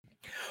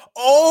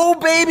Oh,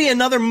 baby,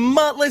 another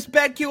muttless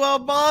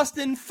BetQL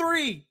Boston.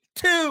 3,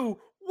 2,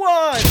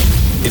 1.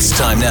 It's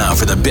time now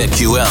for the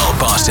BetQL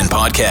Boston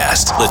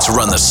podcast. Let's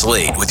run the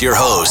slate with your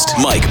host,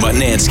 Mike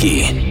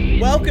Mutnansky.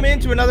 Welcome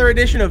into another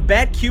edition of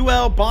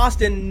BetQL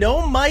Boston.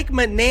 No Mike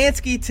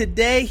Mutnansky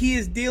today. He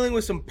is dealing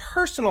with some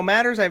personal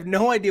matters. I have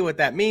no idea what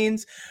that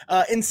means.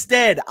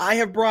 Instead, I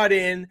have brought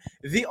in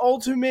the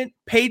ultimate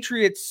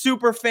Patriots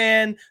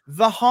superfan,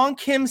 the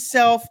honk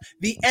himself,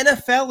 the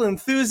NFL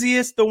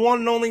enthusiast, the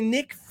one and only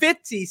Nick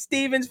Fitzy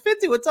Stevens.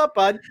 Fitzy, what's up,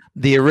 bud?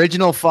 The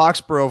original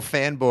Foxborough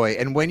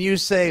fanboy. And when you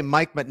say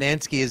Mike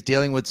Mutnansky is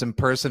dealing with some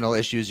personal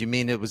issues, you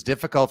mean it was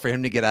difficult for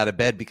him to get out of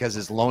bed because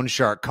his loan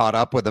shark caught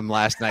up with him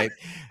last night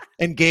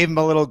and gave him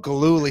a little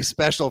Galooly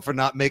special for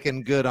not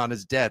making good on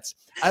his debts.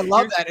 I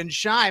love that. And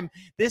Shime,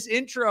 this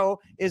intro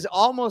is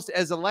almost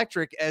as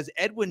electric as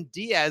Edwin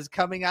Diaz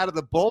coming out of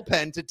the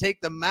bullpen to take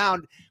the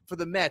mound for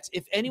the Mets.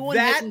 If anyone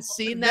hasn't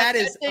seen that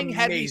thing amazing.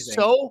 had me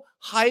so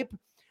hype.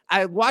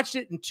 I watched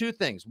it in two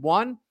things.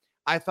 One,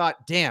 I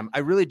thought, damn, I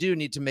really do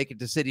need to make it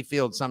to Citi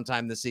Field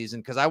sometime this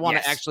season because I want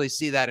to actually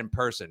see that in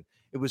person.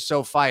 It was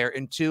so fire.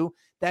 And two,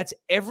 that's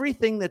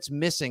everything that's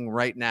missing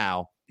right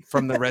now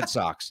from the Red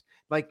Sox.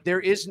 Like there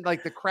isn't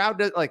like the crowd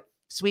does like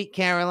Sweet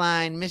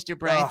Caroline, Mr.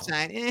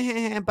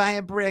 Brightside, buy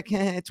a brick,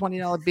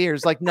 $20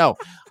 beers. Like, no,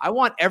 I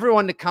want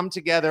everyone to come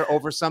together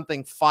over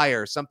something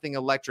fire, something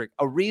electric,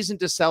 a reason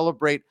to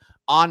celebrate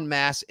en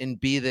masse and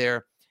be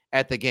there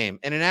at the game.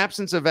 And in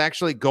absence of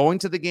actually going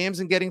to the games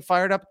and getting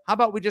fired up, how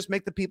about we just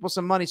make the people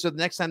some money so the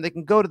next time they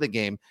can go to the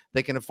game,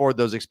 they can afford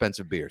those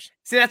expensive beers.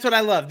 See, that's what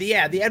I love. The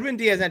Edwin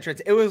Diaz entrance,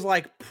 it was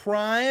like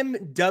prime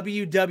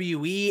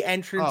WWE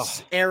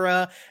entrance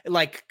era,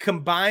 like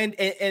combined,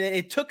 and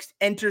it took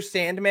Enter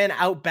Sandman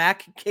out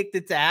back, kicked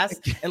its ass,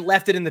 and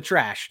left it in the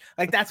trash.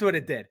 Like, that's what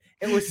it did.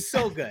 It was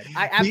so good.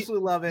 I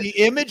absolutely love it. The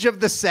image of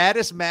the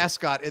saddest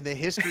mascot in the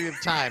history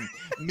of time,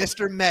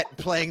 Mr. Met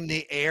playing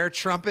the air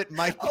trumpet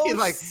might be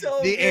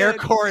the air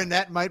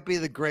cornet might be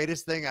the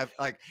greatest thing I've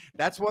like.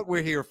 That's what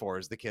we're here for,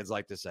 as the kids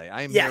like to say.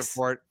 I am here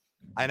for it.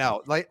 I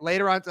know.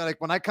 Later on,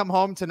 like when I come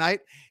home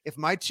tonight, if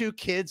my two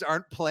kids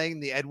aren't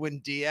playing the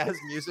Edwin Diaz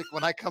music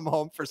when I come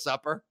home for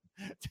supper,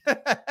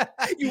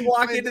 you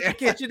walk into the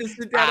kitchen and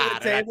sit down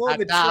at the table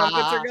and the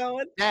trumpets are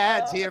going.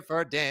 Dad's here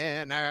for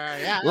dinner.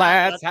 Yeah.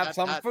 Let's have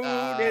some food.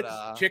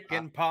 It's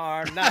chicken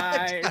par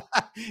night.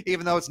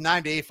 Even though it's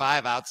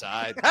 95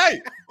 outside.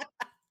 Hey!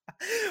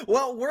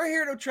 Well, we're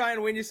here to try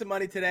and win you some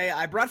money today.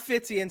 I brought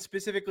Fitzy in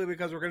specifically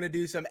because we're going to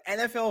do some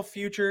NFL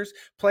futures,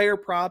 player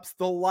props,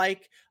 the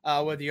like,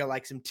 whether you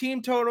like some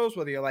team totals,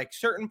 whether you like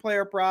certain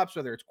player props,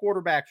 whether it's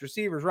quarterbacks,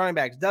 receivers, running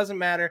backs, doesn't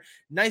matter.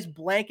 Nice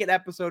blanket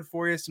episode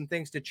for you, some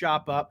things to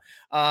chop up,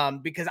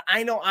 because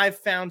I know I've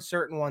found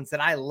certain ones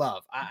that I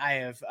love.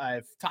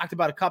 I've talked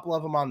about a couple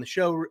of them on the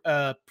show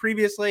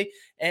previously,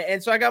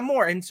 and so I got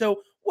more. And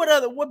so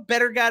what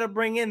better guy to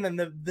bring in than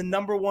the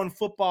number one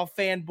football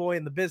fanboy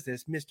in the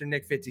business, Mr.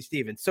 Nick Fitzy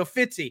Stevens. So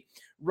Fitzy,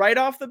 right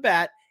off the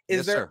bat,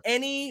 is there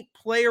any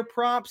player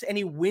props,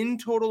 any win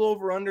total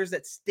over unders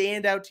that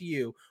stand out to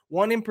you?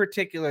 One in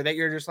particular that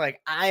you're just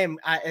like,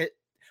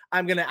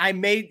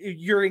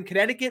 you're in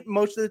Connecticut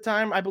most of the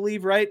time, I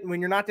believe, right? When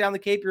you're not down the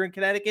Cape, you're in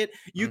Connecticut.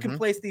 You can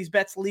place these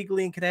bets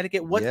legally in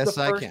Connecticut. What's the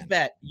first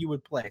bet you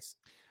would place?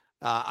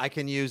 I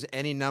can use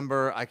any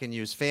number. I can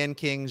use Fan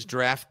Kings,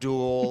 Draft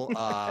Duel,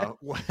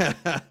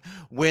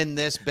 win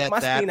this, bet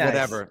that, nice.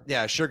 Whatever.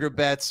 Yeah, Sugar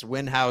Bets,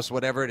 Win House,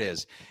 whatever it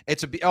is.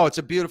 It's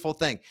a beautiful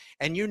thing.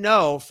 And you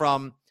know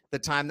from the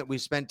time that we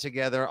spent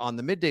together on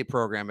the midday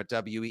program at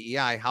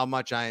WEEI how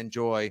much I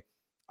enjoy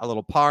a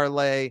little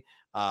parlay,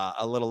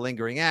 a little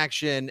lingering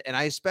action, and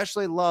I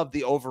especially love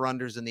the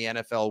over-unders in the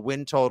NFL,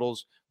 win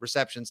totals,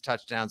 receptions,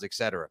 touchdowns,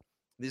 etc.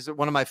 These are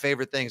one of my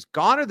favorite things.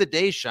 Gone are the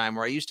days, Shime,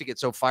 where I used to get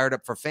so fired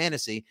up for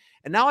fantasy.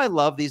 And now I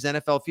love these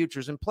NFL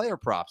futures and player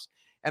props.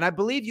 And I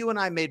believe you and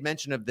I made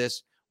mention of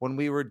this when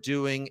we were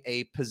doing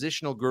a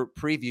positional group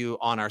preview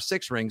on our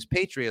Six Rings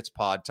Patriots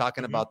pod,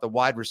 talking about the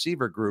wide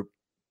receiver group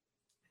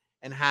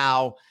and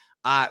how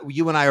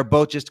you and I are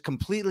both just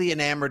completely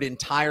enamored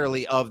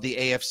entirely of the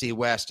AFC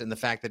West and the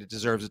fact that it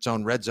deserves its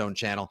own red zone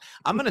channel.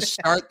 I'm going to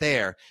start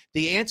there.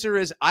 The answer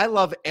is I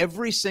love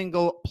every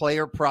single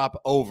player prop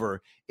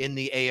over in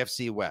the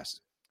AFC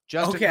West.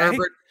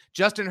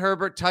 Justin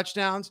Herbert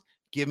touchdowns,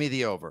 give me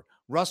the over.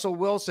 Russell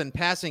Wilson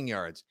passing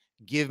yards,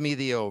 give me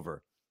the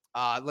over.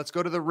 Let's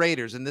go to the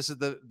Raiders, and this is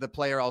the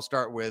player I'll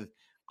start with.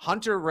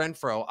 Hunter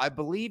Renfrow, I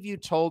believe you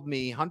told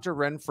me Hunter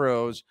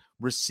Renfrow's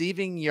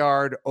receiving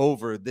yard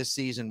over this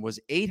season was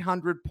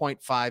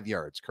 800.5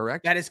 yards,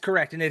 correct? That is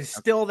correct, and it is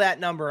still that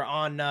number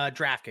on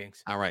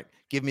DraftKings. All right.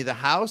 Give me the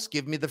house,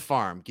 give me the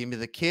farm, give me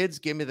the kids,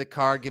 give me the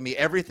car, give me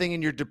everything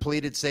in your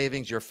depleted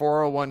savings, your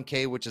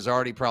 401k, which is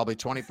already probably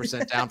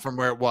 20% down from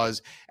where it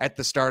was at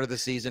the start of the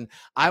season.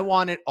 I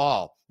want it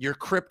all. Your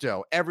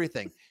crypto,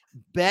 everything.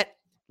 Bet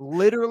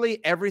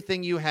literally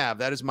everything you have.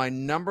 That is my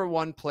number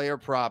one player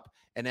prop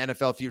and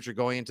NFL future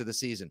going into the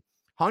season.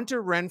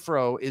 Hunter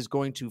Renfrow is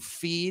going to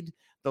feed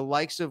the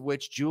likes of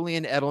which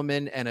Julian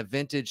Edelman and a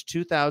vintage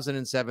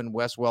 2007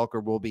 Wes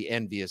Welker will be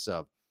envious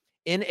of.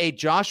 In a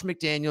Josh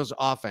McDaniels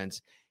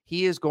offense,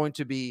 he is going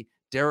to be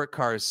Derek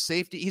Carr's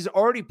safety. He's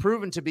already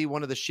proven to be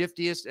one of the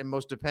shiftiest and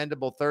most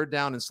dependable third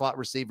down and slot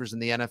receivers in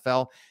the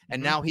NFL.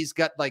 And now he's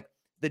got like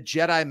the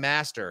Jedi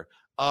master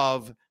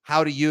of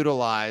how to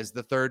utilize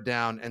the third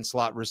down and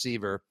slot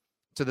receiver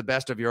to the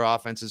best of your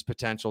offense's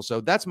potential. So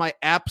that's my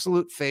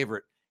absolute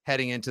favorite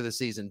heading into the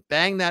season.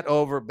 Bang that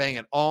over, bang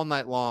it all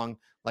night long,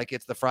 like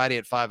it's the Friday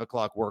at 5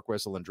 o'clock work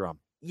whistle and drum.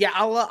 Yeah,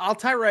 I'll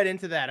tie right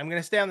into that. I'm going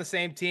to stay on the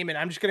same team, and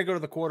I'm just going to go to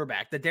the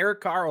quarterback. The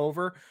Derek Carr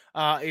over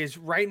is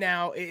right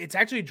now, it's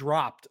actually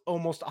dropped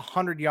almost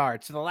 100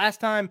 yards. So the last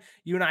time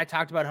you and I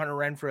talked about Hunter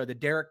Renfrow, the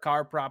Derek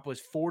Carr prop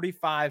was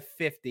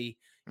 45.50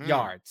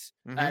 yards,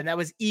 and that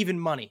was even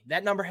money.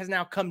 That number has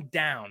now come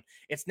down.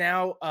 It's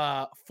now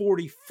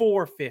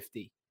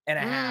 44.50 and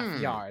a half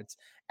yards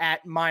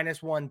at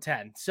minus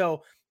 110.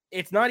 So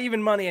it's not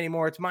even money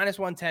anymore. It's minus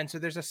 110. So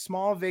there's a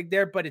small vig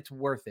there, but it's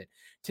worth it.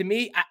 To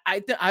me,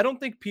 I don't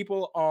think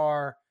people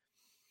are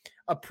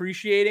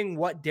appreciating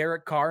what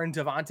Derek Carr and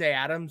Davante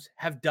Adams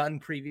have done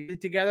previously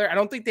together. I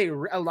don't think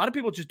a lot of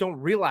people just don't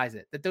realize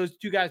it, that those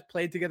two guys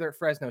played together at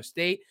Fresno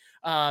State.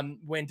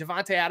 When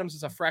Davante Adams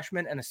was a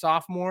freshman and a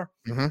sophomore,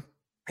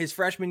 his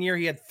freshman year,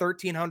 he had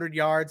 1,300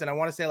 yards, and I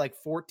want to say like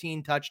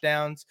 14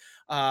 touchdowns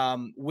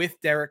with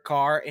Derek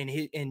Carr. And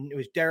it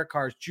was Derek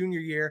Carr's junior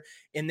year,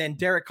 and then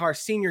Derek Carr's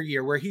senior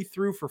year, where he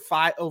threw for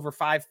over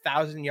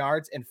 5,000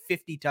 yards and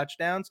 50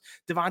 touchdowns.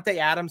 Davante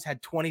Adams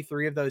had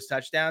 23 of those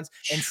touchdowns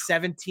and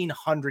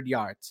 1,700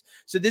 yards.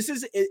 So this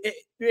is,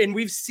 and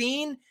we've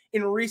seen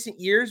in recent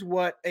years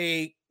what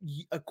a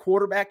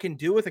quarterback can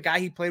do with a guy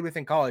he played with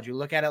in college. You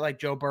look at it like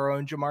Joe Burrow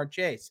and Jamar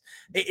Chase.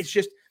 It's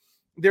just,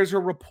 there's a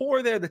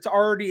rapport there that's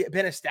already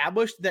been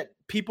established that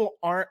people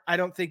aren't, I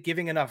don't think,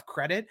 giving enough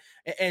credit.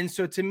 And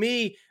so to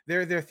me,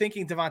 they're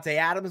thinking Davante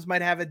Adams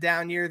might have a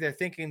down year. They're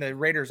thinking the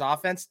Raiders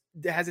offense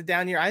has a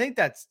down year. I think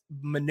that's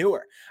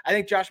manure. I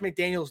think Josh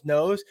McDaniels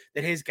knows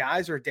that his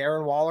guys are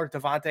Darren Waller,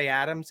 Davante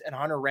Adams, and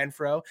Hunter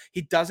Renfrow.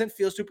 He doesn't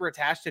feel super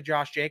attached to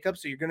Josh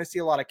Jacobs, so you're going to see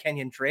a lot of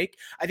Kenyon Drake.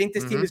 I think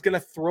this team is going to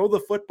throw the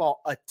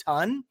football a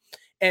ton.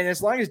 And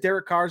as long as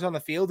Derek Carr is on the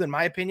field, in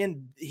my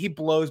opinion, he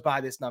blows by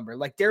this number.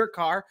 Like, Derek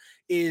Carr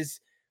is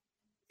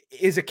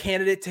a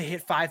candidate to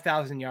hit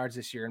 5,000 yards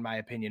this year, in my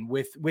opinion,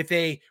 with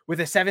a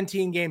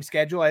 17-game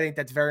schedule. I think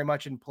that's very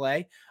much in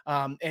play.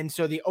 And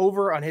so the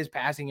over on his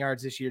passing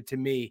yards this year, to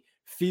me,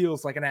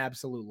 feels like an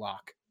absolute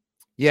lock.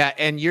 Yeah,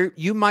 and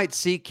you might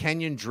see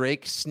Kenyon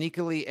Drake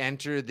sneakily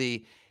enter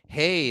the,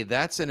 hey,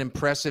 that's an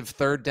impressive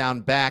third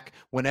down back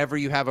whenever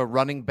you have a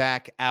running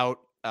back out.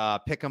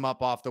 Pick him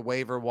up off the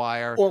waiver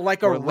wire, or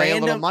like a lay a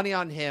little money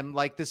on him,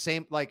 like the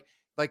same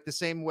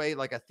way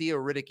like a Theo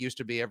Riddick used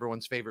to be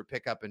everyone's favorite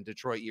pickup in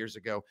Detroit years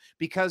ago,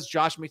 because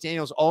Josh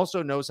McDaniels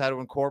also knows how to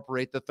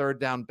incorporate the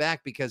third down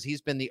back, because he's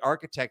been the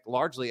architect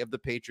largely of the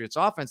Patriots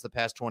offense the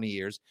past 20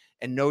 years,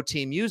 and no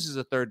team uses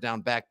a third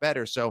down back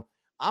better. So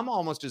I'm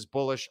almost as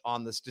bullish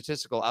on the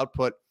statistical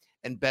output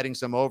and betting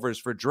some overs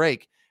for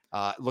Drake,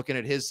 looking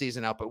at his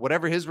season output,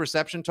 whatever his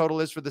reception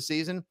total is for the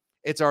season.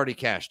 It's already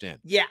cashed in.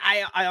 Yeah,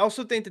 I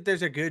also think that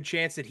there's a good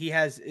chance that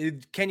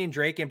Kenyon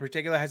Drake in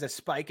particular has a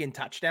spike in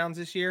touchdowns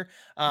this year.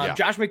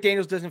 Josh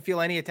McDaniels doesn't feel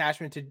any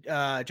attachment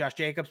to Josh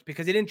Jacobs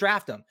because he didn't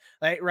draft him.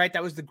 Right?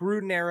 That was the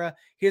Gruden era.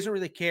 He doesn't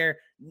really care.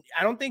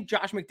 I don't think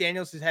Josh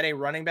McDaniels has had a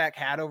running back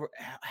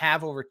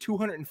have over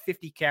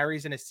 250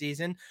 carries in a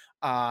season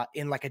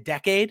in like a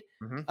decade.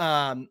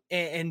 But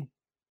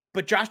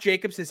Josh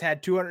Jacobs has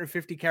had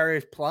 250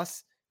 carries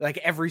plus like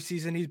every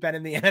season he's been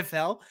in the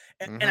NFL.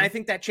 And I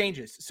think that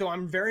changes. So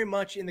I'm very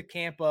much in the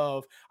camp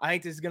of, I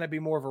think this is going to be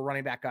more of a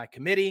running back guy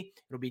committee.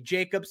 It'll be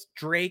Jacobs,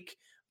 Drake.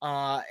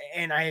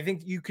 And I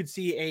think you could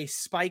see a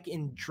spike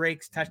in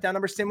Drake's touchdown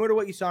number, similar to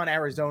what you saw in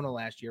Arizona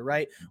last year,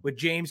 right? With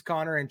James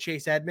Conner and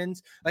Chase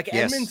Edmonds.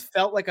 Edmonds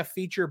felt like a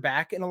feature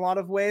back in a lot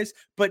of ways,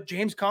 but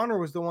James Conner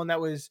was the one that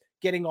was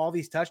getting all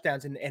these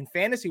touchdowns and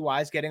fantasy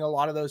wise, getting a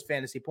lot of those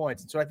fantasy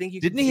points. And so I think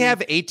didn't he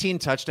have 18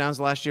 touchdowns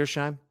last year,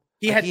 Shime?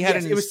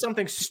 It was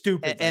something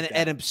stupid and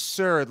an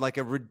absurd, like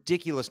a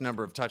ridiculous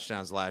number of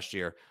touchdowns last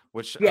year,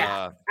 which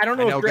I don't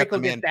know if Drake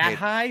will get that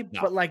high,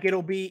 but like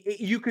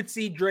you could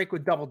see Drake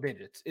with double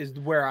digits is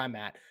where I'm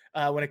at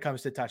when it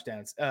comes to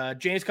touchdowns.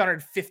 James Conner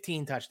had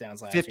 15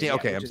 touchdowns last year. 15.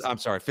 Okay. I'm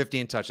sorry.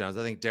 15 touchdowns.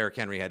 I think Derrick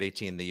Henry had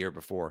 18 the year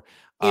before.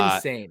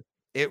 Insane.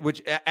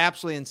 Which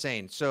absolutely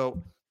insane.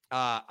 So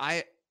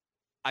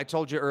I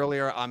told you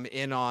earlier, I'm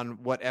in on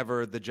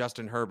whatever the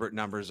Justin Herbert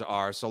numbers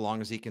are, so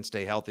long as he can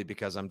stay healthy,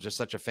 because I'm just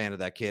such a fan of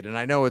that kid. And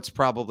I know it's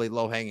probably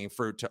low-hanging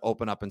fruit to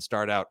open up and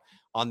start out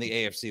on the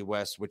AFC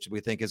West, which we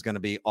think is going to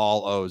be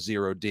all O,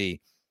 0D.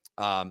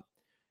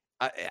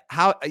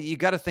 How you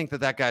got to think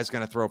that guy's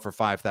going to throw for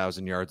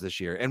 5,000 yards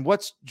this year. And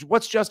what's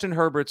Justin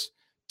Herbert's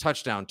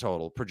touchdown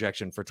total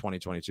projection for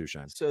 2022,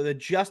 Shane? So the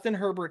Justin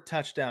Herbert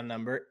touchdown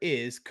number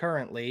is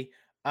currently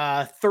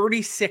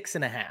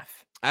 36.5.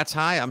 That's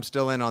high. I'm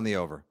still in on the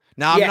over.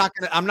 Now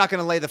I'm not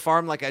gonna lay the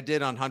farm like I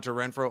did on Hunter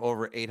Renfrow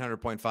over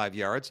 800.5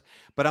 yards,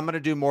 but I'm gonna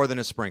do more than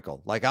a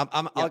sprinkle. Like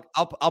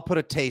I'll put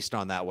a taste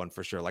on that one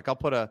for sure. Like I'll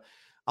put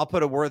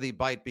a worthy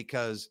bite,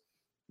 because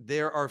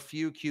there are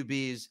few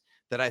QBs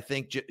that I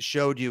think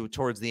showed you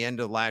towards the end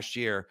of last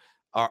year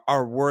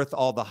are worth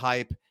all the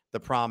hype, the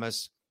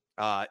promise,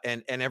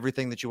 and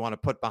everything that you want to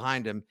put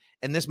behind him.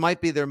 And this might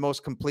be their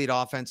most complete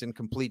offense and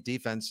complete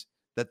defense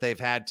that they've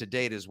had to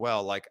date as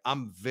well. Like,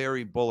 I'm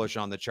very bullish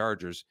on the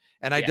Chargers.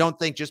 And I don't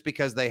think just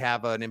because they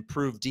have an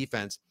improved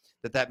defense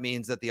that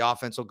means that the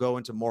offense will go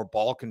into more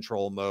ball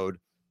control mode.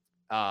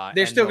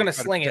 They're still going to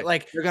sling it.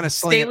 Like, they're going to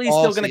sling Staley's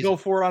still going to go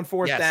for it on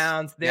fourth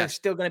downs. They're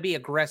still going to be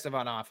aggressive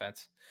on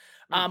offense.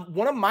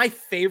 One of my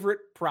favorite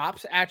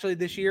props actually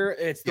this year,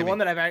 it's the one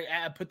that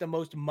I've put the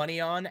most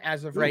money on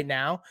as of right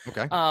now.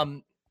 Okay.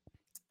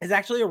 Is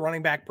actually a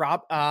running back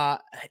prop.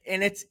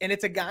 And it's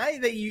a guy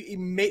that you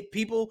make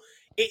people.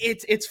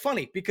 It's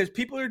funny because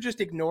people are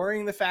just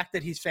ignoring the fact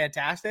that he's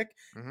fantastic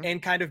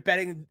and kind of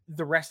betting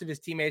the rest of his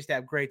teammates to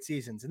have great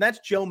seasons. And that's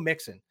Joe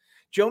Mixon.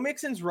 Joe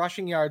Mixon's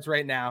rushing yards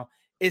right now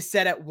is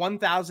set at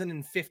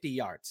 1,050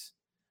 yards.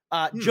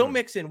 Joe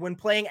Mixon, when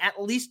playing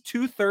at least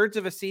 2/3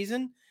 of a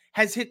season,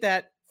 has hit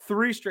that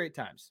 3 straight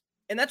times.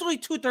 And that's only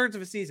 2/3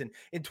 of a season.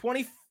 In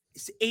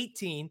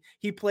 2018,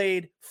 he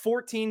played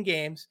 14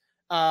 games,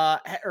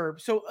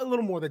 so a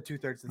little more than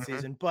 2/3 of the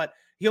season, but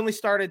he only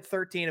started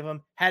 13 of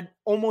them, had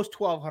almost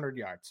 1,200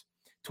 yards.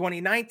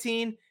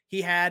 2019,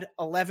 he had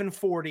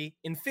 1,140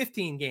 in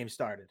 15 games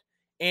started.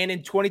 And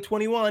in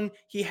 2021,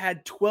 he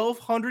had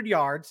 1,200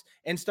 yards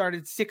and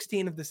started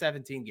 16 of the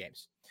 17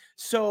 games.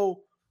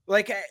 So,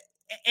 like,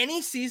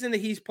 any season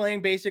that he's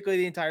playing, basically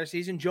the entire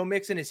season, Joe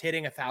Mixon is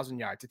hitting 1,000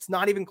 yards. It's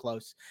not even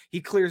close.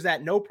 He clears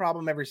that no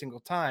problem every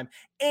single time.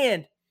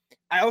 And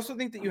I also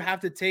think that you have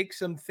to take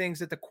some things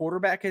that the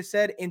quarterback has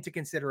said into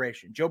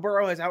consideration. Joe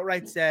Burrow has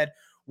outright said,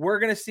 we're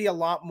going to see a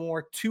lot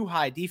more too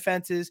high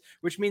defenses,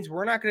 which means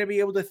we're not going to be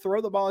able to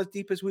throw the ball as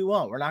deep as we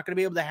want. We're not going to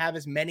be able to have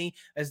as many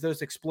as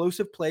those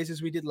explosive plays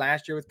as we did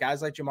last year with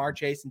guys like Jamar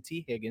Chase and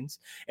T. Higgins.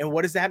 And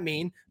what does that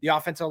mean? The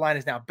offensive line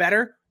is now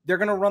better. They're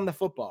going to run the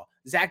football.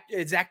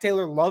 Zach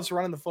Taylor loves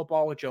running the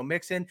football with Joe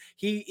Mixon.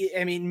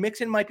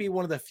 Mixon might be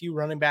one of the few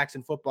running backs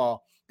in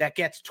football that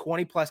gets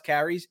 20 plus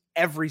carries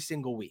every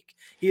single week.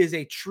 He is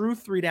a true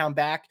 3-down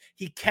back.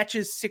 He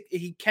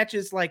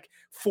catches like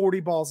 40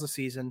 balls a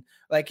season,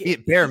 like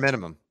bare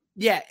minimum.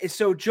 Yeah.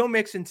 So Joe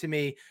Mixon to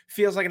me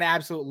feels like an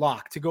absolute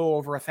lock to go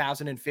over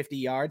 1,050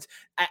 yards.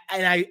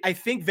 And I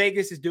think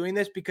Vegas is doing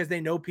this because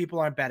they know people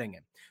aren't betting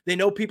him. They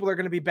know people are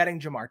going to be betting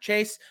Jamar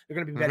Chase. They're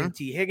going to be betting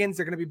T. Higgins.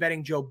 They're going to be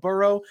betting Joe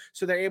Burrow.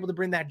 So they're able to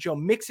bring that Joe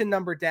Mixon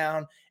number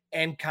down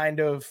and kind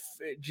of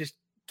just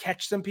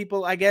catch some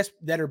people, I guess,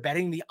 that are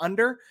betting the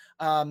under.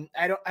 I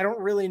don't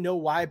really know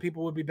why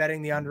people would be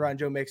betting the under on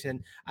Joe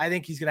Mixon. I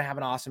think he's going to have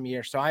an awesome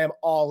year. So I am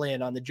all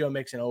in on the Joe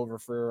Mixon over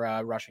for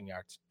rushing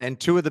yards. And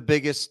two of the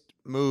biggest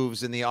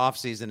moves in the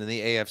offseason in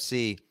the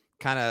AFC,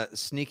 kind of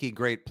sneaky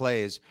great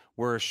plays,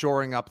 were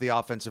shoring up the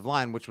offensive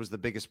line, which was the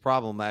biggest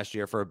problem last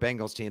year for a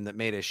Bengals team that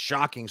made a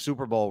shocking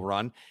Super Bowl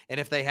run. And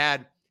if they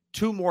had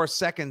 2 more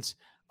seconds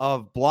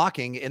of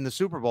blocking in the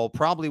Super Bowl,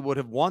 probably would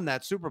have won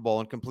that Super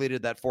Bowl and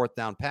completed that 4th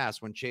down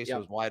pass when Chase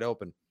was wide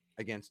open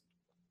against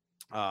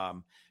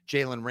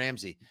Jalen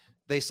Ramsey.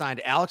 They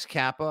signed Alex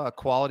Kappa, a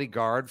quality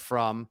guard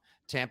from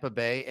Tampa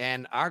Bay,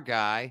 and our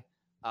guy,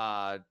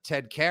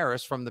 Ted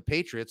Karras from the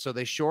Patriots. So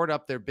they shored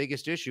up their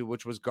biggest issue,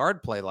 which was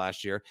guard play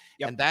last year.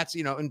 And that's,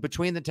 in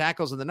between the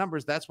tackles and the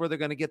numbers, that's where they're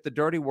going to get the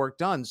dirty work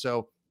done.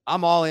 So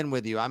I'm all in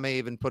with you. I may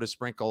even put a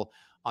sprinkle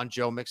on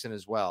Joe Mixon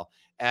as well.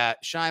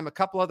 Shime, a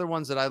couple other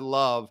ones that I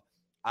love.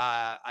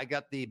 I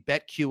got the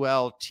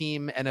BetQL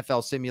team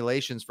NFL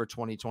simulations for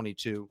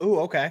 2022. Oh,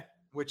 okay.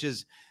 Which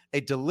is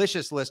a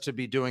delicious list to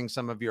be doing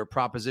some of your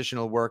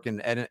propositional work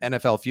and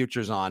NFL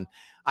futures on.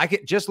 I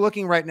get just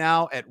looking right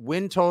now at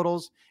win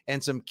totals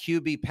and some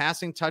QB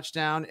passing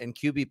touchdown and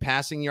QB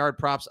passing yard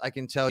props. I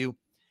can tell you,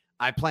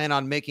 I plan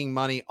on making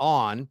money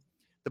on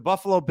the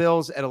Buffalo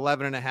Bills at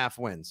 11.5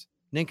 wins.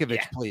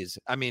 Ninkovich, please.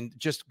 I mean,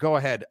 just go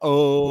ahead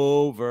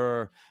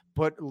over,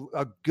 put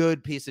a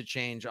good piece of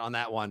change on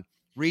that one.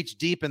 Reach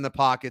deep in the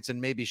pockets and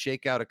maybe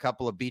shake out a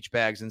couple of beach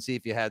bags and see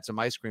if you had some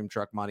ice cream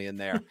truck money in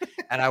there.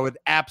 And I would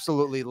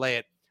absolutely lay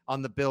it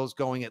on the Bills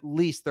going at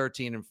least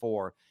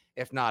 13-4,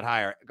 if not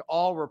higher.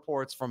 All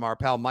reports from our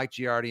pal Mike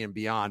Giardi and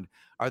beyond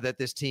are that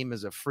this team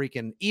is a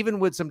freaking, even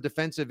with some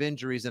defensive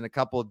injuries and a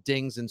couple of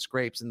dings and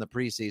scrapes in the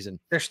preseason,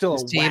 they're still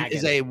this team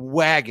is a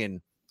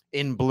wagon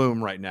in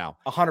bloom right now.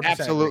 100%.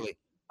 Absolutely.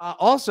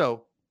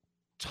 Also,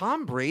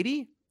 Tom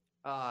Brady,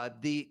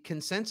 the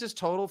consensus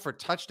total for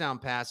touchdown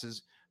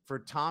passes for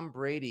Tom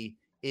Brady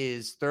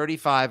is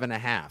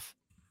 35.5.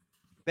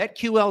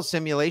 BetQL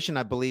simulation,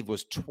 I believe,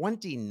 was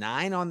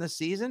 29 on the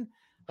season.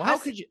 What? How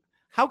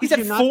could He's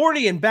you at not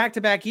 40 in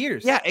back-to-back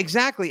years? Yeah,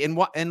 exactly.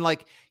 And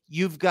like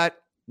you've got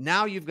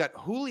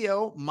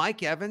Julio,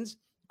 Mike Evans,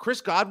 Chris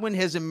Godwin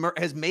has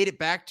made it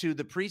back to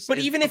the preseason. But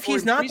even if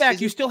he's not back,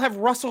 you still have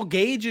Russell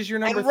Gage as your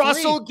number 3.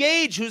 Russell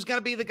Gage, who's going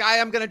to be the guy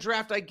I'm going to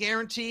draft, I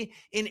guarantee,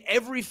 in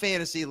every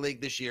fantasy league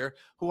this year,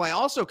 who I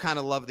also kind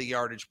of love the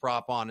yardage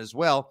prop on as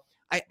well.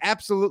 I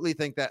absolutely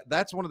think that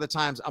that's one of the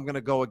times I'm going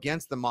to go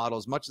against the model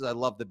as much as I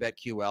love the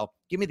BetQL.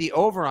 Give me the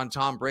over on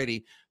Tom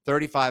Brady,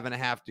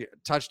 35.5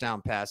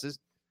 touchdown passes.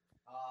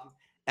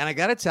 And I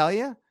got to tell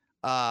you,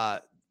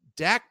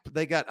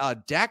 they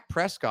got Dak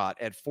Prescott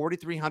at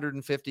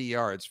 4,350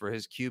 yards for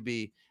his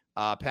QB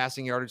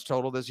passing yardage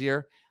total this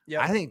year.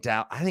 Yep. I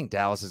think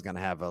Dallas is going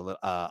to have a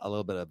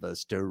little bit of a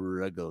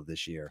struggle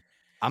this year.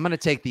 I'm going to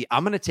take the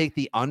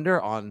under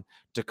on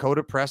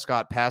Dakota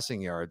Prescott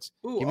passing yards.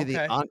 Ooh, give me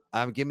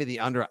the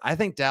under. I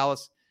think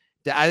Dallas.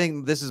 I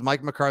think this is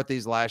Mike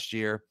McCarthy's last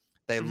year.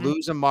 They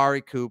lose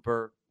Amari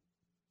Cooper.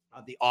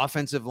 The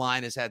offensive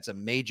line has had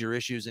some major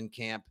issues in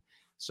camp.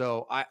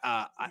 So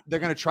they're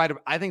going to try to.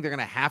 I think they're going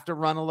to have to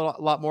run a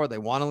lot more. They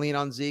want to lean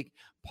on Zeke.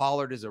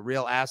 Pollard is a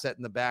real asset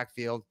in the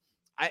backfield.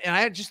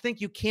 I just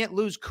think you can't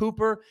lose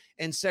Cooper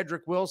and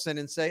Cedric Wilson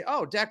and say,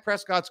 "Oh, Dak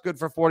Prescott's good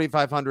for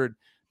 4,500."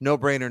 No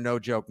brainer, no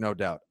joke, no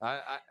doubt. I'm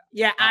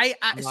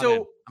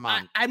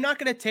not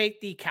going to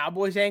take the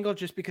Cowboys angle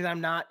just because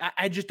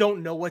I just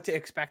don't know what to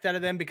expect out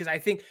of them, because I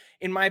think,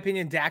 in my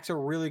opinion, Dak's a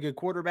really good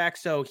quarterback,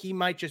 so he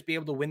might just be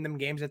able to win them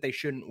games that they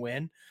shouldn't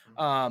win.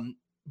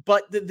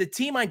 But the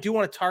team I do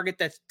want to target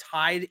that's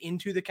tied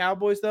into the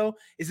Cowboys, though,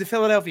 is the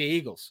Philadelphia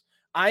Eagles.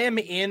 I am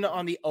in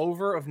on the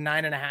over of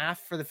 9.5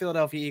 for the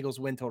Philadelphia Eagles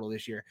win total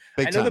this year.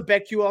 I know the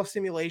BetQL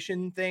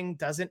simulation thing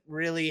doesn't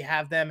really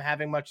have them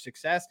having much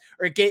success,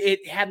 or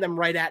it had them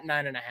right at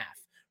 9.5,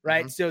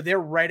 right? Mm-hmm. So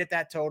they're right at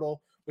that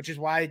total, which is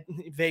why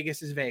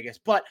Vegas is Vegas.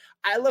 But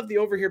I love the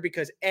over here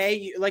because,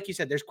 like you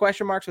said, there's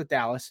question marks with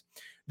Dallas.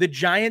 The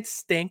Giants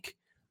stink,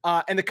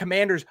 and the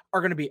Commanders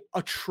are going to be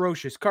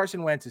atrocious.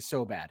 Carson Wentz is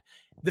so bad.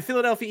 The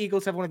Philadelphia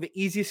Eagles have one of the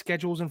easiest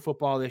schedules in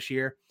football this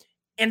year.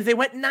 And they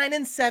went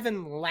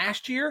 9-7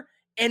 last year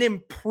and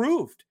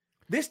improved.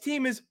 This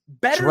team is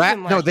better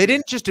than last year. They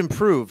didn't just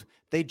improve.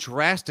 They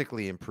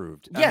drastically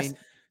improved. Yes.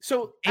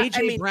 So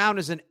A.J. Brown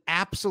is an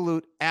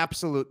absolute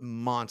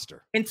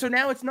monster. And so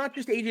now it's not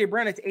just A.J.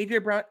 Brown. It's A.J.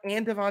 Brown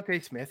and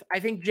Devontae Smith. I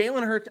think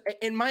Jalen Hurts,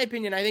 in my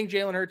opinion,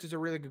 Jalen Hurts is a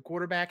really good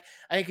quarterback.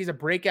 I think he's a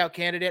breakout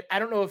candidate. I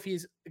don't know if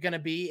he's going to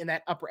be in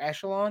that upper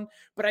echelon,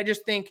 but I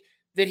just think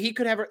that he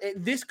could have –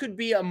 this could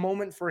be a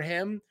moment for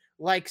him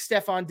like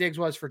Stephon Diggs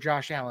was for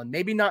Josh Allen.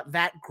 Maybe not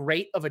that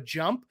great of a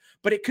jump,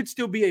 but it could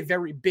still be a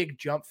very big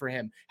jump for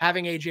him.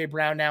 Having A.J.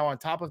 Brown now on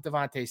top of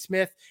Devontae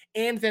Smith,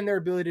 and then their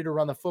ability to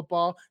run the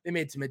football. They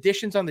made some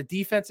additions on the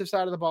defensive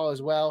side of the ball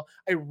as well.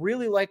 I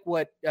really like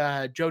what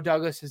Joe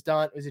Douglas has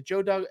done. Is it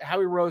Joe Douglas?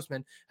 Howie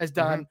Roseman has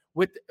done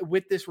with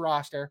this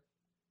roster.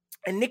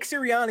 And Nick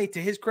Sirianni, to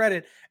his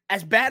credit,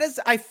 as bad as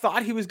I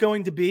thought he was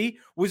going to be,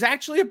 was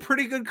actually a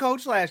pretty good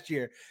coach last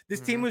year. This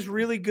team was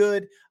really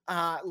good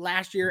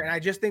last year, and I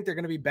just think they're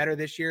going to be better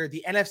this year.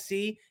 The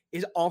NFC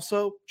is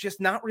also just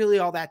not really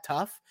all that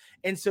tough.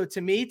 And so to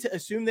me, to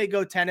assume they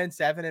go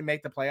 10-7 and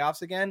make the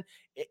playoffs again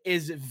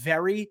is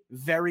very,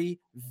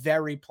 very,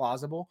 very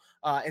plausible.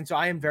 And so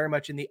I am very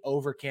much in the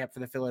over camp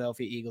for the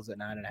Philadelphia Eagles at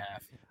 9.5.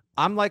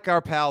 I'm like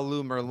our pal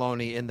Lou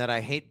Merloni in that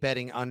I hate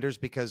betting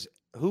unders, because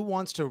who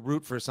wants to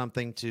root for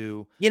something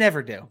to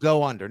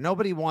go under?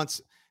 Nobody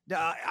wants.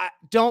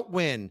 Don't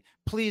win.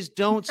 Please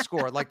don't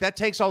score. Like, that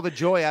takes all the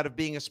joy out of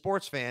being a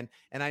sports fan.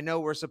 And I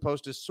know we're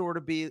supposed to sort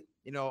of be,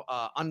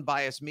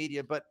 unbiased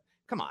media, but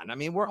come on. I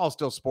mean, we're all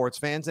still sports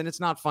fans, and it's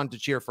not fun to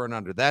cheer for an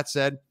under. That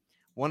said,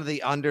 one of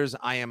the unders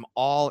I am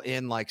all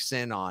in like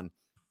sin on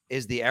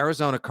is the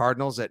Arizona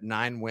Cardinals at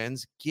 9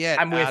 wins.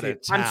 I'm with you.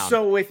 I'm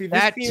so with you.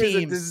 This team is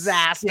a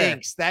disaster.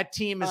 Stinks. That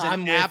team is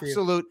an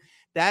absolute.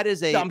 That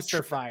is a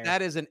dumpster fire.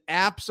 That is an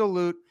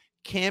absolute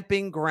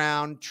camping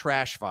ground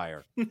trash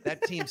fire.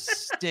 That team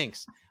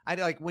stinks.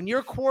 When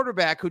your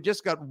quarterback, who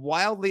just got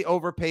wildly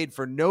overpaid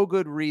for no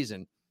good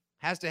reason,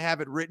 has to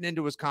have it written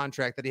into his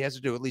contract that he has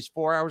to do at least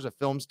 4 hours of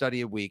film study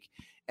a week,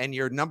 and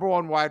your number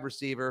one wide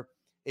receiver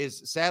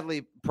is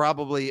sadly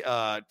probably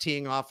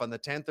teeing off on the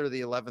 10th or the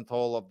 11th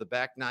hole of the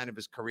back nine of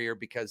his career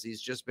because he's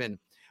just been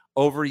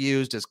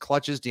overused as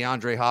clutch as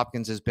DeAndre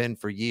Hopkins has been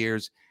for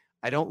years.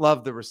 I don't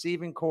love the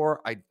receiving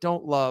core. I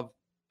don't love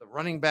the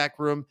running back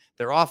room.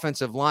 Their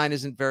offensive line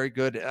isn't very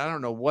good. I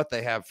don't know what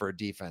they have for a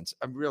defense.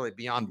 I'm really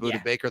beyond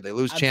Buda Baker. They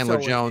lose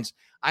Chandler Jones.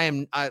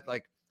 I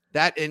like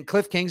that. In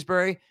Cliff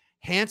Kingsbury,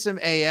 handsome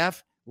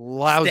AF,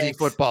 lousy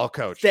football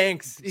coach.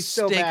 Thanks. He's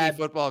so bad.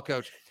 Football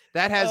coach.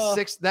 That has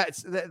 6.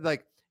 That's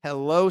like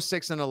hello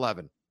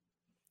 6-11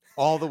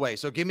 all the way.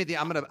 So give me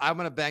I'm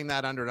gonna bang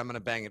that under, and I'm gonna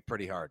bang it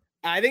pretty hard.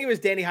 I think it was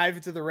Danny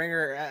Heifetz of the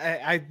Ringer.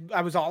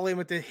 I was all in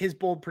with his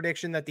bold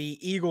prediction that the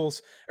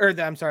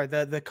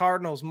the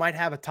Cardinals might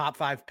have a top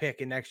 5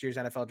 pick in next year's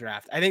NFL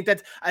draft. I think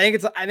it's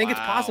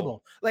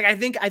possible. Like, I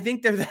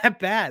think they're that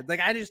bad. Like,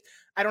 I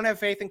don't have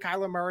faith in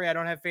Kyler Murray. I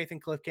don't have faith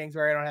in Cliff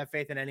Kingsbury. I don't have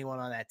faith in anyone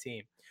on that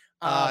team.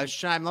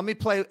 Shime, let me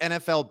play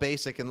NFL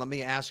basic, and let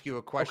me ask you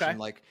a question. Okay.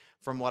 Like,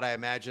 from what I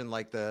imagine,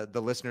 like the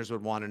listeners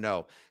would want to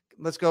know.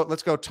 let's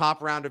go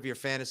top round of your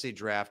fantasy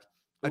draft.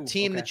 A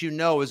team that you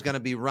know is going to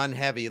be run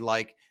heavy,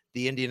 like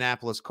the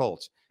Indianapolis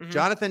Colts.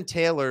 Jonathan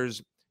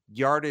Taylor's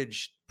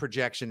yardage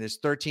projection is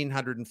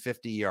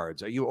 1,350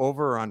 yards. Are you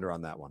over or under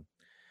on that one?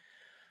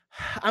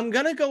 I'm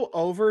going to go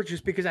over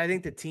just because I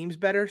think the team's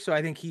better. So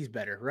I think he's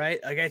better, right?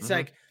 Like it's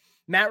like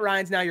Matt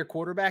Ryan's now your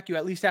quarterback. You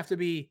at least have to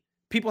be,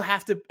 people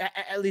have to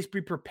at least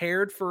be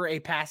prepared for a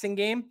passing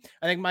game.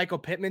 I think Michael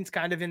Pittman's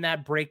kind of in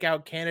that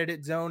breakout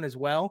candidate zone as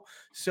well.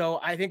 So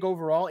I think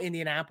overall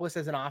Indianapolis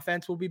as an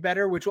offense will be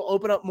better, which will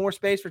open up more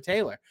space for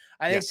Taylor.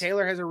 I think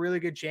Taylor has a really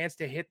good chance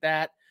to hit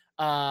that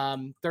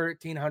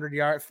 1,300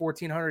 yard,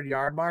 1,400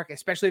 yard mark,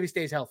 especially if he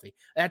stays healthy.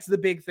 That's the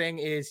big thing,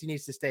 is he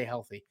needs to stay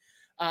healthy.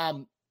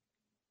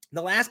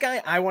 The last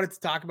guy I wanted to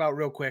talk about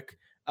real quick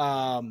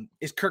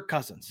is Kirk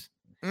Cousins.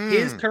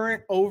 His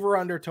current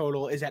over-under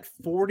total is at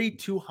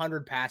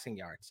 4,200 passing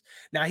yards.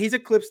 Now, he's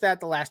eclipsed that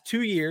the last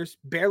 2 years,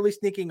 barely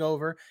sneaking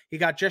over. He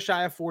got just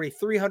shy of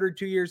 4,300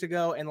 2 years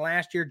ago, and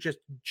last year just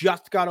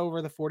got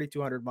over the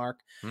 4,200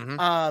 mark.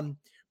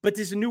 But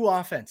there's a new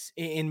offense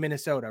in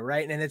Minnesota,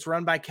 right? And it's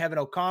run by Kevin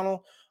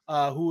O'Connell,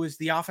 who is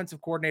the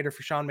offensive coordinator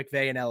for Sean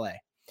McVay in LA.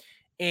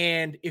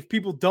 And if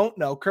people don't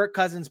know, Kirk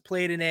Cousins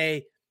played in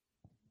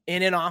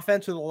an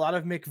offense with a lot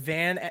of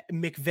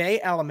McVay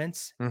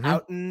elements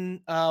out in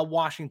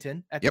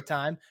Washington at the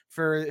time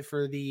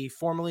for the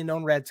formerly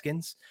known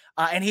Redskins.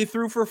 And he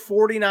threw for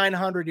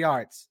 4,900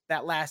 yards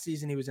that last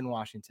season he was in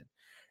Washington.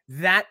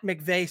 That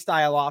McVay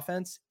style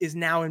offense is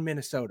now in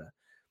Minnesota.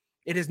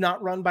 It is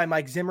not run by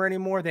Mike Zimmer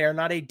anymore. They are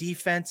not a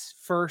defense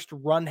first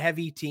run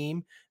heavy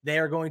team. They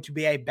are going to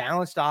be a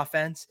balanced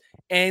offense,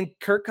 and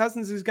Kirk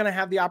Cousins is going to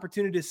have the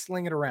opportunity to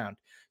sling it around.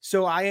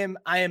 So I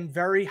am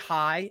very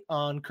high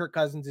on Kirk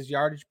Cousins'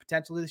 yardage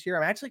potential this year.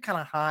 I'm actually kind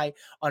of high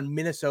on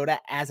Minnesota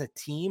as a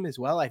team as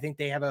well. I think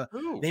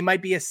they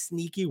might be a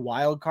sneaky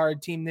wild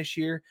card team this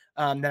year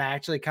that I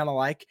actually kind of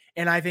like.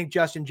 And I think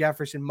Justin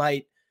Jefferson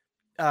might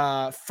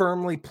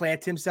firmly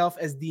plant himself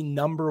as the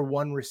number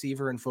one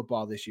receiver in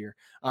football this year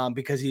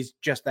because he's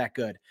just that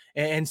good.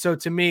 And so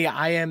to me,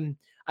 I'm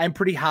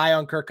pretty high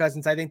on Kirk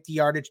Cousins. I think the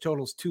yardage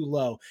total is too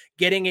low.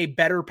 Getting a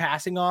better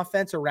passing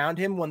offense around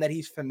him, one that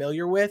he's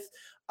familiar with,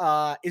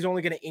 is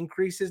only going to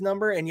increase his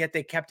number, and yet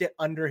they kept it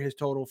under his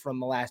total from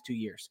the last 2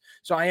 years.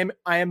 So I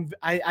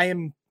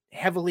am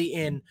heavily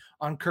in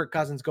on Kirk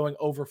Cousins going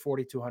over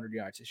 4,200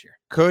 yards this year.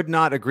 Could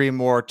not agree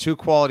more. Two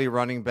quality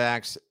running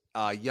backs,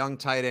 young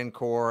tight end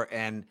core,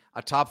 and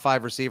a top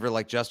 5 receiver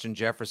like Justin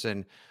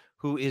Jefferson,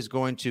 who is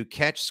going to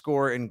catch,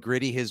 score, and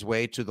gritty his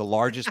way to the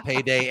largest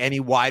payday any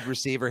wide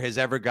receiver has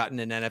ever gotten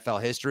in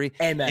NFL history.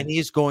 Amen. And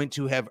he's going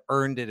to have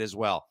earned it as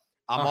well.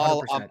 I'm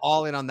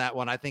all in on that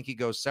one. I think he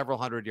goes several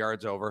hundred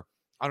yards over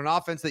on an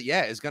offense that,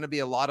 is going to be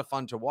a lot of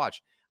fun to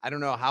watch. I don't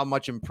know how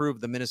much improved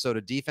the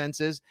Minnesota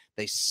defense is.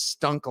 They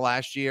stunk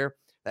last year.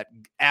 That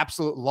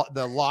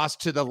the loss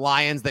to the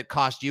Lions that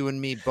cost you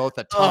and me both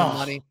a ton of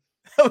money.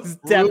 That was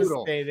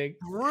devastating.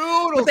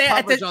 Brutal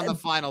coverage on the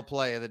final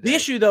play of the day. The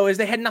issue, though, is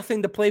they had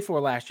nothing to play for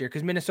last year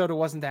because Minnesota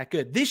wasn't that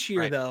good. This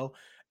year, though,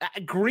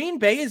 Green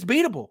Bay is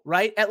beatable,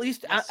 right? At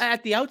least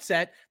at the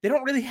outset, they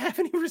don't really have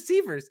any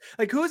receivers.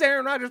 Like, who's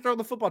Aaron Rodgers throwing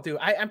the football to?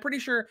 I'm pretty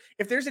sure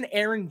if there's an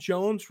Aaron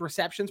Jones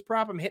receptions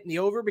prop, I'm hitting the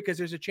over because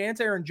there's a chance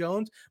Aaron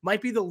Jones might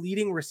be the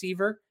leading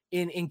receiver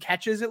in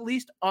catches, at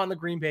least, on the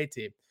Green Bay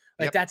team.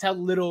 Like, that's how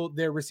little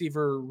their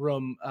receiver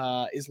room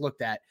is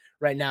looked at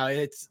right now.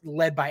 It's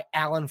led by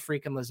Allen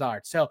freaking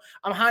Lazard. So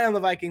I'm high on the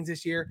Vikings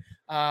this year.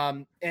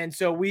 And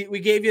so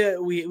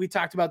we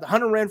talked about the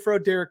Hunter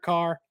Renfrow, Derek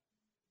Carr.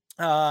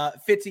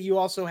 Fitzy, you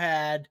also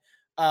had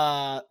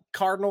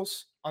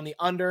Cardinals on the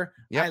under.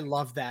 I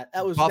love that.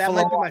 That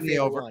might be my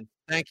favorite one.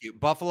 Thank you.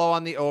 Buffalo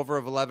on the over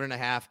of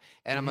 11.5.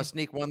 And I'm going to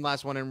sneak one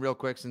last one in real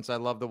quick since I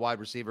love the wide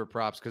receiver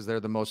props because they're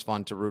the most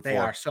fun to root for. They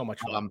are so much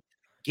fun.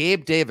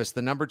 Gabe Davis,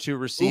 the number 2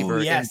 receiver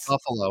in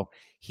Buffalo.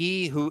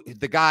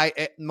 The guy,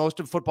 most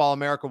of Football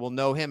America will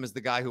know him as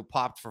the guy who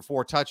popped for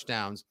 4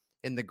 touchdowns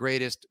in the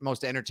greatest,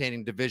 most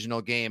entertaining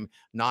divisional game,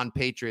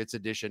 non-Patriots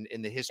edition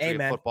in the history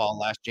of football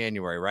last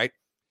January, right?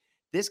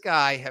 This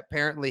guy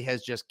apparently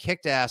has just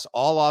kicked ass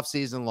all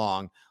offseason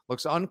long,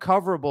 looks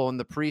uncoverable in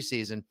the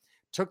preseason,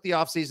 took the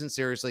offseason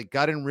seriously,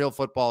 got in real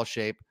football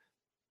shape,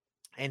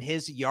 and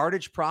his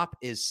yardage prop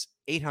is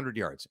 800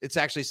 yards. It's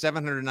actually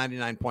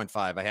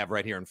 799.5 I have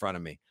right here in front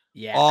of me.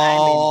 Yeah.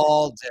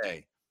 All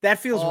day. That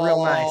feels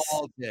real nice.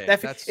 Day.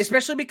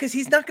 Especially because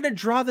he's not going to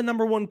draw the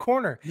number 1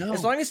 corner. No.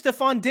 As long as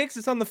Stephon Diggs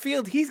is on the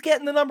field, he's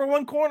getting the number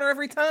 1 corner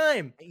every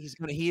time.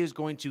 He is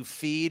going to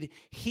feed.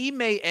 He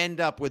may end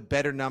up with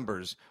better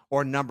numbers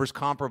or numbers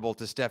comparable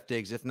to Steph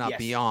Diggs, if not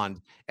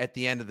beyond, at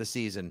the end of the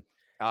season.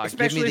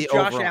 Especially if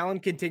Josh Allen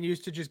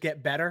continues to just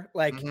get better.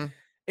 Like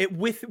it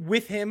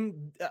with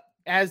him,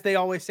 as they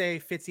always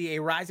say, Fitzy, a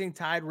rising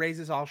tide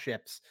raises all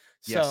ships.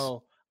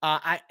 So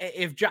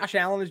if Josh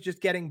Allen is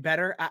just getting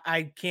better,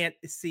 I can't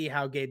see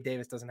how Gabe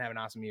Davis doesn't have an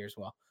awesome year as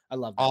well. I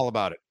love that. All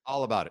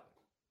about it.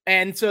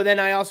 And so then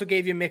I also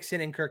gave you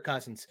Mixon and Kirk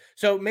Cousins.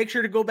 So make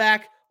sure to go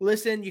back,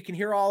 listen. You can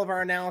hear all of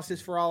our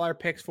analysis for all our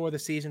picks for the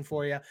season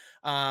for you.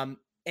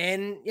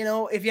 And,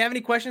 if you have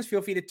any questions,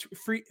 feel free to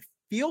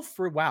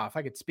wow, if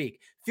I could speak,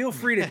 feel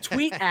free to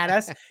tweet at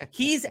us.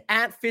 He's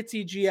at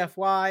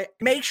FitzyGFY.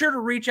 Make sure to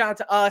reach out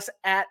to us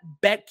at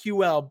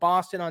BetQL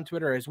Boston on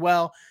Twitter as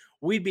well.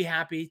 We'd be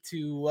happy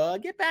to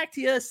get back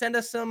to you. Send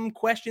us some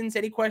questions,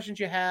 any questions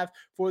you have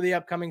for the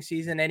upcoming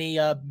season, any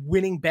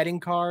winning betting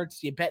cards.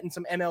 You're betting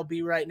some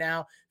MLB right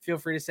now, feel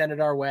free to send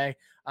it our way.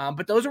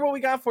 But those are what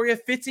we got for you.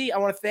 Fitzy, I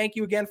want to thank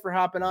you again for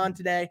hopping on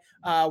today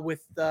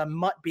with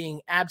Mutt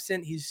being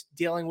absent. He's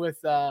dealing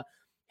with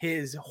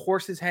his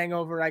horse's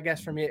hangover, I guess,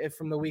 from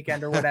the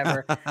weekend or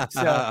whatever.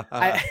 So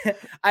I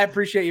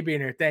appreciate you being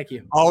here. Thank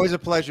you. Always a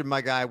pleasure,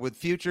 my guy. With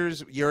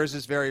futures, yours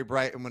is very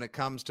bright. And when it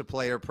comes to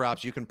player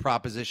props, you can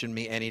proposition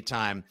me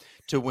anytime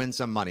to win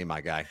some money, my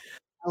guy.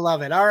 I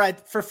love it. All right.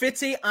 For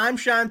Fitzy, I'm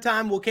Shime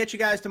Time. We'll catch you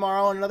guys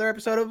tomorrow on another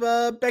episode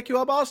of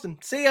BetQL Boston.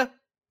 See ya.